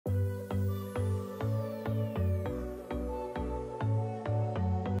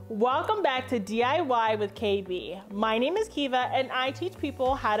Welcome back to DIY with KB. My name is Kiva and I teach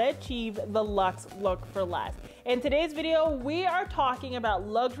people how to achieve the luxe look for less. In today's video, we are talking about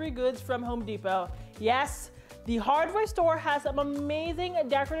luxury goods from Home Depot. Yes, the hardware store has some amazing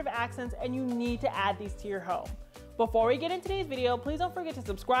decorative accents and you need to add these to your home. Before we get into today's video, please don't forget to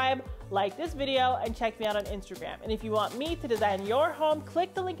subscribe, like this video, and check me out on Instagram. And if you want me to design your home,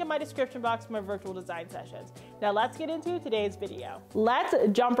 click the link in my description box for my virtual design sessions. Now let's get into today's video. Let's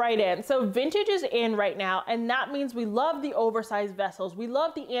jump right in. So vintage is in right now, and that means we love the oversized vessels. We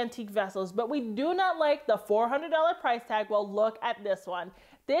love the antique vessels, but we do not like the $400 price tag. Well, look at this one.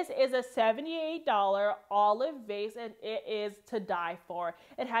 This is a $78 olive vase and it is to die for.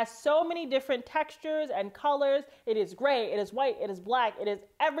 It has so many different textures and colors. It is gray, it is white, it is black, it is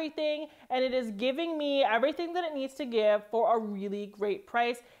everything, and it is giving me everything that it needs to give for a really great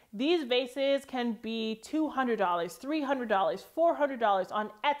price. These vases can be $200, $300, $400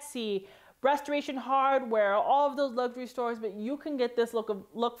 on Etsy, Restoration Hardware, all of those luxury stores, but you can get this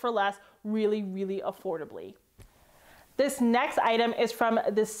look for less really, really affordably. This next item is from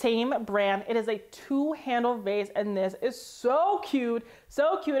the same brand. It is a two-handle vase and this is so cute,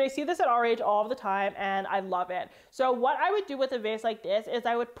 so cute. I see this at RH all the time and I love it. So what I would do with a vase like this is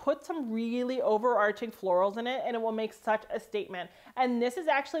I would put some really overarching florals in it and it will make such a statement. And this is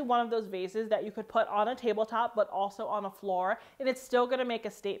actually one of those vases that you could put on a tabletop but also on a floor and it's still gonna make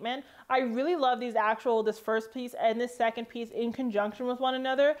a statement. I really love this first piece and this second piece in conjunction with one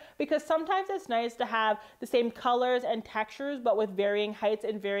another because sometimes it's nice to have the same colors and textures but with varying heights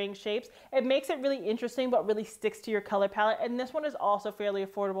and varying shapes. It makes it really interesting but really sticks to your color palette, and this one is also fairly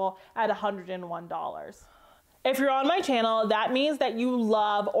affordable at $101. If you're on my channel, that means that you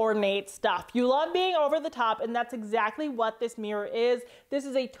love ornate stuff. You love being over the top, and that's exactly what this mirror is. This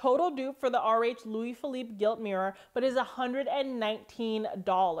is a total dupe for the RH Louis Philippe gilt mirror, but is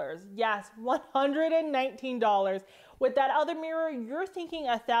 $119. Yes, $119. With that other mirror, you're thinking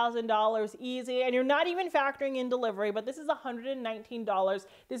 $1,000 easy, and you're not even factoring in delivery, but this is $119.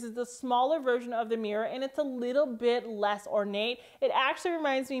 This is the smaller version of the mirror, and it's a little bit less ornate. It actually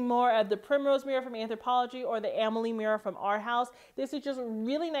reminds me more of the Primrose mirror from Anthropologie or the Amelie mirror from our house. This is just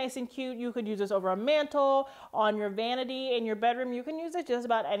really nice and cute. You could use this over a mantle, on your vanity, in your bedroom. You can use it just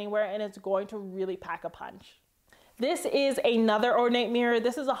about anywhere, and it's going to really pack a punch. This is another ornate mirror.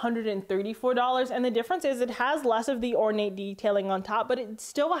 This is $134, and the difference is it has less of the ornate detailing on top, but it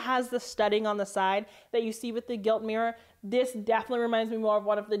still has the studding on the side that you see with the gilt mirror. This definitely reminds me more of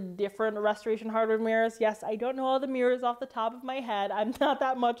one of the different Restoration Hardware mirrors. Yes, I don't know all the mirrors off the top of my head. I'm not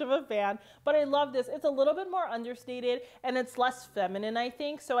that much of a fan, but I love this. It's a little bit more understated and it's less feminine, I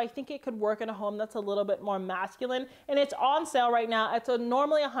think. So I think it could work in a home that's a little bit more masculine, and it's on sale right now. It's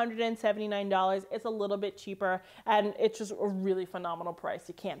normally $179. It's a little bit cheaper and it's just a really phenomenal price.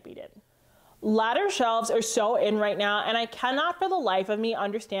 You can't beat it. Ladder shelves are so in right now, and I cannot for the life of me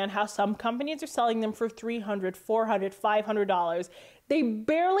understand how some companies are selling them for $300, $400, $500. They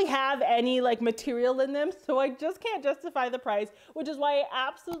barely have any material in them, so I just can't justify the price, which is why I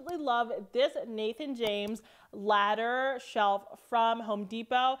absolutely love this Nathan James ladder shelf from Home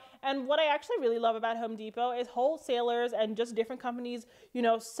Depot. And what I actually really love about Home Depot is wholesalers and just different companies,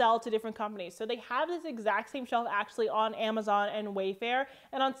 sell to different companies. So they have this exact same shelf actually on Amazon and Wayfair,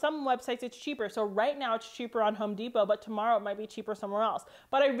 and on some websites it's cheaper. So right now it's cheaper on Home Depot, but tomorrow it might be cheaper somewhere else.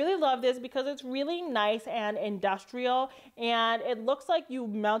 But I really love this because it's really nice and industrial, and it looks like you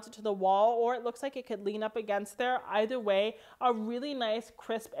mount it to the wall or it looks like it could lean up against there. Either way, a really nice,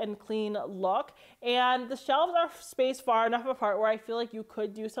 crisp and clean look. And the shelves are spaced far enough apart where I feel like you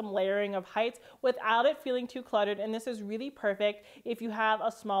could do some layering of heights without it feeling too cluttered, and this is really perfect if you have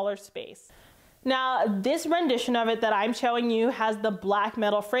a smaller space. Now, this rendition of it that I'm showing you has the black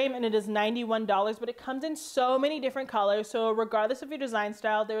metal frame and it is $91, but it comes in so many different colors. So regardless of your design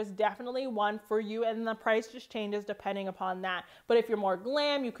style, there is definitely one for you, and the price just changes depending upon that. But if you're more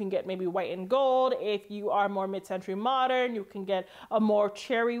glam, you can get maybe white and gold. If you are more mid-century modern, you can get a more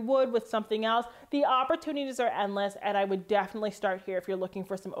cherry wood with something else. The opportunities are endless, and I would definitely start here if you're looking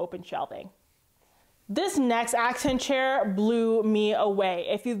for some open shelving. This next accent chair blew me away.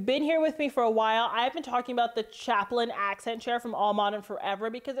 If you've been here with me for a while, I've been talking about the Chaplin accent chair from All Modern forever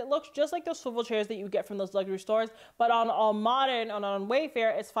because it looks just like those swivel chairs that you get from those luxury stores, but on All Modern and on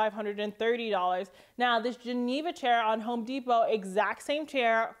Wayfair, it's $530. Now, this Geneva chair on Home Depot, exact same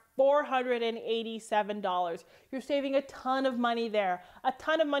chair, $487. You're saving a ton of money there,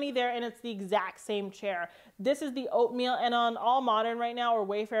 and it's the exact same chair. This is the oatmeal, and on All Modern right now, or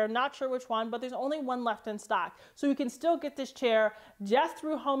Wayfair, not sure which one, but there's only one left in stock. So you can still get this chair just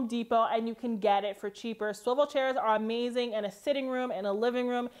through Home Depot, and you can get it for cheaper. Swivel chairs are amazing in a sitting room, in a living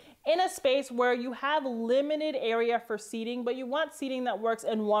room, in a space where you have limited area for seating, but you want seating that works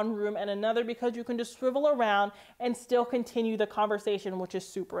in one room and another because you can just swivel around and still continue the conversation, which is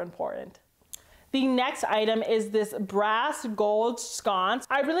super important. The next item is this brass gold sconce.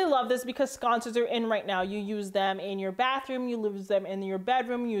 I really love this because sconces are in right now. You use them in your bathroom, you use them in your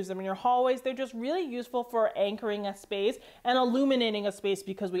bedroom, you use them in your hallways. They're just really useful for anchoring a space and illuminating a space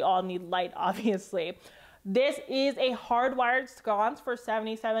because we all need light, obviously. This is a hardwired sconce for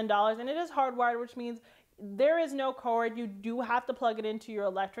 $77, and it is hardwired, which means there is no cord. You do have to plug it into your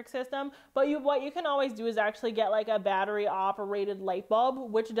electric system, but what you can always do is actually get like a battery operated light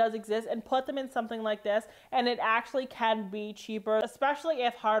bulb, which does exist, and put them in something like this, and it actually can be cheaper, especially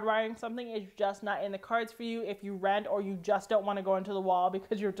if hardwiring something is just not in the cards for you, if you rent or you just don't want to go into the wall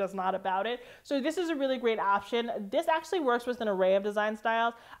because you're just not about it. So this is a really great option. This actually works with an array of design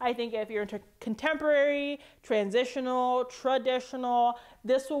styles. I think if you're into contemporary, transitional, traditional,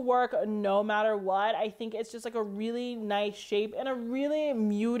 this will work no matter what. I think it's just like a really nice shape and a really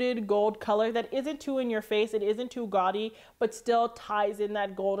muted gold color that isn't too in your face, it isn't too gaudy, but still ties in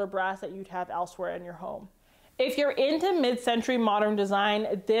that gold or brass that you'd have elsewhere in your home. If you're into mid-century modern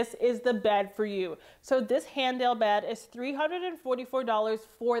design, this is the bed for you. So this Handale bed is $344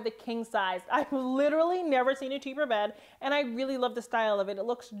 for the king size. I've literally never seen a cheaper bed, and I really love the style of it. It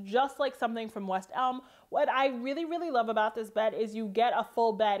looks just like something from West Elm. What I really, really love about this bed is you get a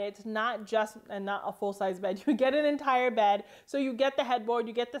full bed. It's not just not a full-size bed. You get an entire bed. So you get the headboard,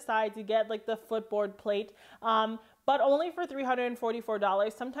 you get the sides, you get like the footboard plate. But only for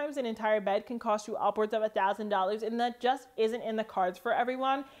 $344. Sometimes an entire bed can cost you upwards of $1,000, and that just isn't in the cards for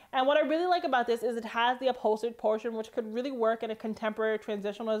everyone. And what I really like about this is it has the upholstered portion, which could really work in a contemporary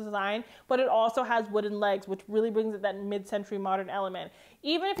transitional design, but it also has wooden legs, which really brings it that mid-century modern element.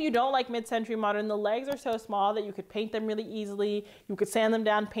 Even if you don't like mid-century modern, the legs are so small that you could paint them really easily. You could sand them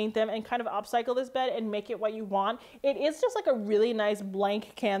down, paint them, and kind of upcycle this bed and make it what you want. It is just like a really nice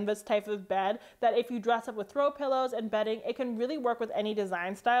blank canvas type of bed that if you dress up with throw pillows and bedding, it can really work with any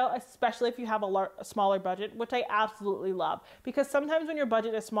design style, especially if you have a smaller budget, which I absolutely love. Because sometimes when your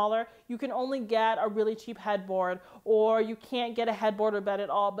budget is smaller, you can only get a really cheap headboard, or you can't get a headboard or bed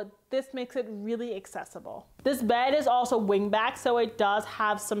at all, but this makes it really accessible. This bed is also wingback, so it does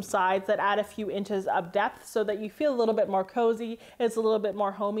have some sides that add a few inches of depth so that you feel a little bit more cozy. It's a little bit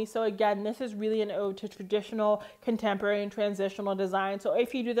more homey. So again, this is really an ode to traditional, contemporary, and transitional design. So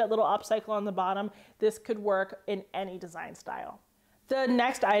if you do that little upcycle on the bottom, this could work in any design style. The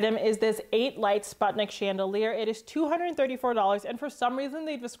next item is this 8-light Sputnik chandelier. It is $234, and for some reason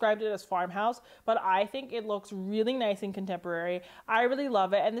they described it as farmhouse, but I think it looks really nice and contemporary. I really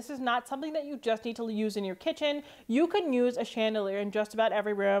love it, and this is not something that you just need to use in your kitchen. You can use a chandelier in just about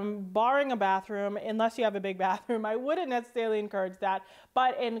every room, barring a bathroom, unless you have a big bathroom. I wouldn't necessarily encourage that,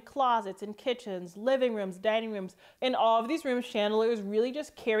 but in closets, in kitchens, living rooms, dining rooms, in all of these rooms, chandeliers really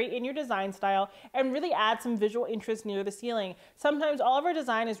just carry in your design style and really add some visual interest near the ceiling. Sometimes all of our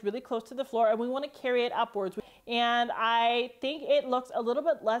design is really close to the floor and we want to carry it upwards. And I think it looks a little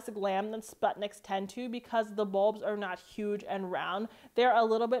bit less glam than Sputniks tend to because the bulbs are not huge and round. They're a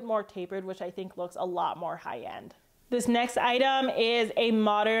little bit more tapered, which I think looks a lot more high end. This next item is a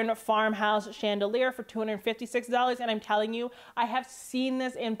modern farmhouse chandelier for $256, and I'm telling you, I have seen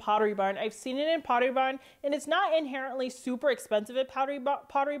this in Pottery Barn. I've seen it in Pottery Barn, and it's not inherently super expensive at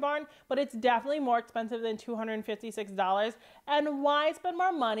Pottery Barn, but it's definitely more expensive than $256. And why spend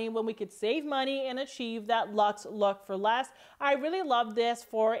more money when we could save money and achieve that luxe look for less? I really love this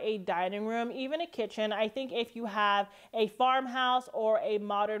for a dining room, even a kitchen. I think if you have a farmhouse or a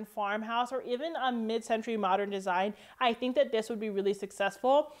modern farmhouse or even a mid-century modern design, I think that this would be really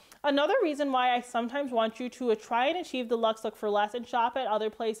successful. Another reason why I sometimes want you to try and achieve the luxe look for less and shop at other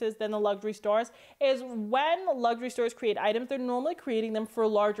places than the luxury stores is when luxury stores create items, they're normally creating them for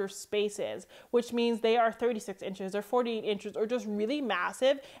larger spaces, which means they are 36 inches or 48 inches or just really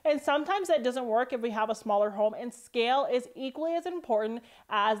massive. And sometimes that doesn't work if we have a smaller home, and scale is equally as important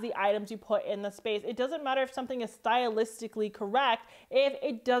as the items you put in the space. It doesn't matter if something is stylistically correct if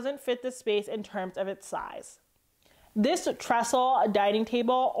it doesn't fit the space in terms of its size. This trestle dining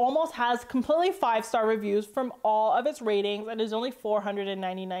table almost has completely 5-star reviews from all of its ratings and is only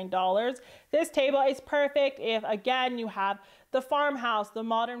 $499. This table is perfect if, again, you have the farmhouse, the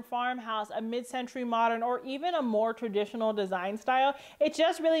modern farmhouse, a mid-century modern, or even a more traditional design style. It's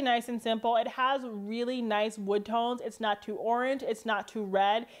just really nice and simple. It has really nice wood tones. It's not too orange. It's not too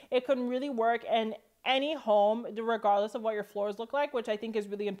red. It can really work in any home, regardless of what your floors look like, which I think is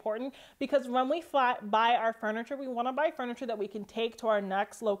really important, because when we buy our furniture, we want to buy furniture that we can take to our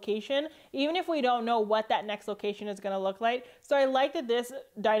next location, even if we don't know what that next location is going to look like. So I like that this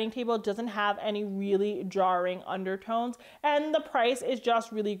dining table doesn't have any really jarring undertones, and the price is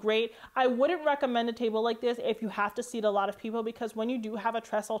just really great. I wouldn't recommend a table like this if you have to seat a lot of people, because when you do have a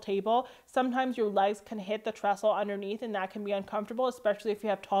trestle table, sometimes your legs can hit the trestle underneath, and that can be uncomfortable, especially if you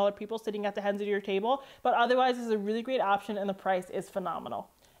have taller people sitting at the ends of your table. But otherwise, this is a really great option, and the price is phenomenal.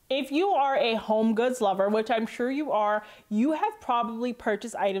 If you are a home goods lover, which I'm sure you are, you have probably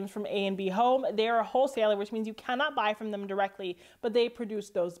purchased items from A&B Home. They are a wholesaler, which means you cannot buy from them directly, but they produce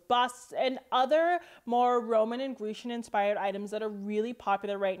those busts and other more Roman and Grecian inspired items that are really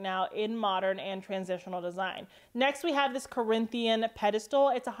popular right now in modern and transitional design. Next, we have this Corinthian pedestal.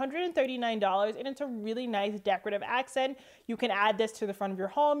 It's $139, and it's a really nice decorative accent. You can add this to the front of your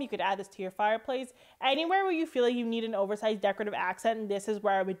home. You could add this to your fireplace. Anywhere where you feel like you need an oversized decorative accent, this is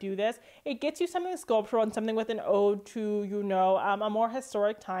where I would do this. It gets you something sculptural and something with an ode to, a more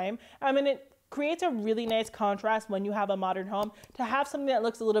historic time. And it creates a really nice contrast when you have a modern home to have something that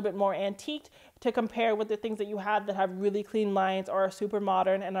looks a little bit more antiqued to compare with the things that you have that have really clean lines or are super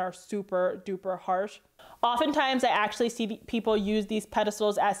modern and are super duper harsh. Oftentimes I actually see people use these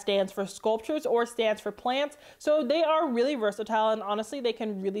pedestals as stands for sculptures or stands for plants. So they are really versatile, and honestly, they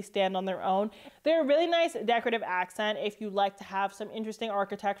can really stand on their own. They're a really nice decorative accent if you like to have some interesting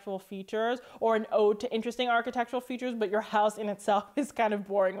architectural features or an ode to interesting architectural features, but your house in itself is kind of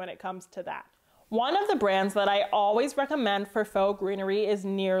boring when it comes to that. One of the brands that I always recommend for faux greenery is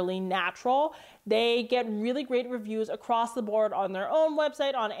Nearly Natural. They get really great reviews across the board on their own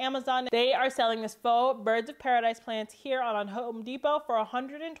website, on Amazon. They are selling this faux Birds of Paradise plants here on Home Depot for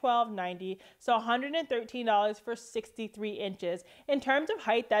 $112.90, so $113 for 63 inches. In terms of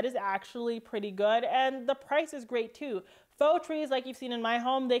height, that is actually pretty good, and the price is great too. Faux trees, like you've seen in my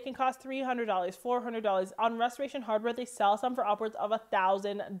home, they can cost $300, $400. On Restoration Hardware, they sell some for upwards of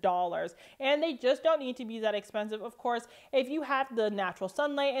 $1,000. And they just don't need to be that expensive. Of course, if you have the natural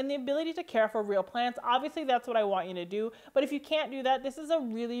sunlight and the ability to care for real plants, obviously that's what I want you to do. But if you can't do that, this is a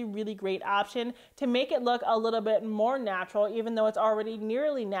really, really great option to make it look a little bit more natural, even though it's already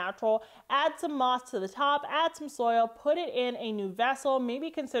nearly natural. Add some moss to the top, add some soil, put it in a new vessel.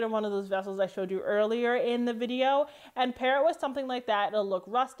 Maybe consider one of those vessels I showed you earlier in the video, and pair it with something like that. It'll look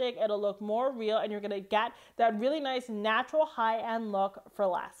rustic, it'll look more real, and you're gonna get that really nice natural high-end look for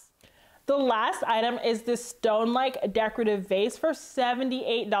less. The last item is this stone-like decorative vase for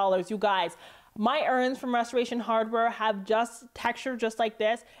 $78, you guys. My urns from Restoration Hardware have just texture just like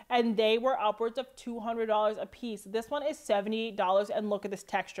this, and they were upwards of $200 a piece. This one is $78, and look at this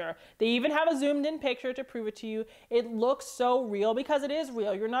texture. They even have a zoomed in picture to prove it to you. It looks so real because it is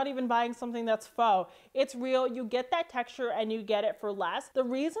real. You're not even buying something that's faux. It's real. You get that texture and you get it for less. The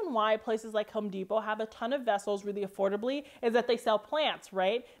reason why places like Home Depot have a ton of vessels really affordably is that they sell plants,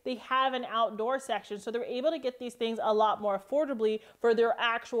 right? They have an outdoor section, so they're able to get these things a lot more affordably for their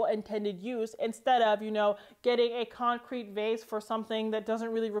actual intended use, instead of, getting a concrete vase for something that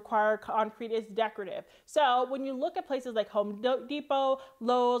doesn't really require concrete. It's decorative. So when you look at places like Home Depot,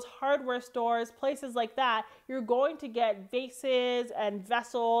 Lowe's, hardware stores, places like that, you're going to get vases and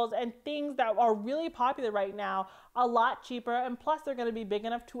vessels and things that are really popular right now a lot cheaper, and plus they're going to be big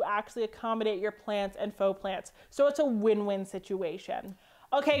enough to actually accommodate your plants and faux plants. So it's a win-win situation.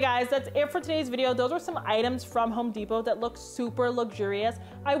 Okay guys, that's it for today's video. Those are some items from Home Depot that look super luxurious.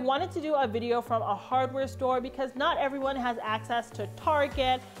 I wanted to do a video from a hardware store because not everyone has access to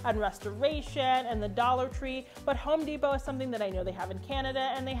Target and Restoration and the Dollar Tree, but Home Depot is something that I know they have in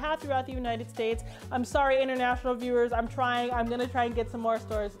Canada and they have throughout the United States. I'm sorry, international viewers, I'm trying. I'm gonna try and get some more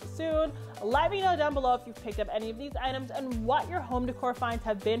stores soon. Let me know down below if you've picked up any of these items and what your home decor finds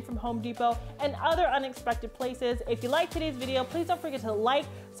have been from Home Depot and other unexpected places. If you liked today's video, please don't forget to like,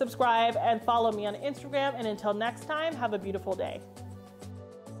 subscribe, and follow me on Instagram. And until next time, have a beautiful day.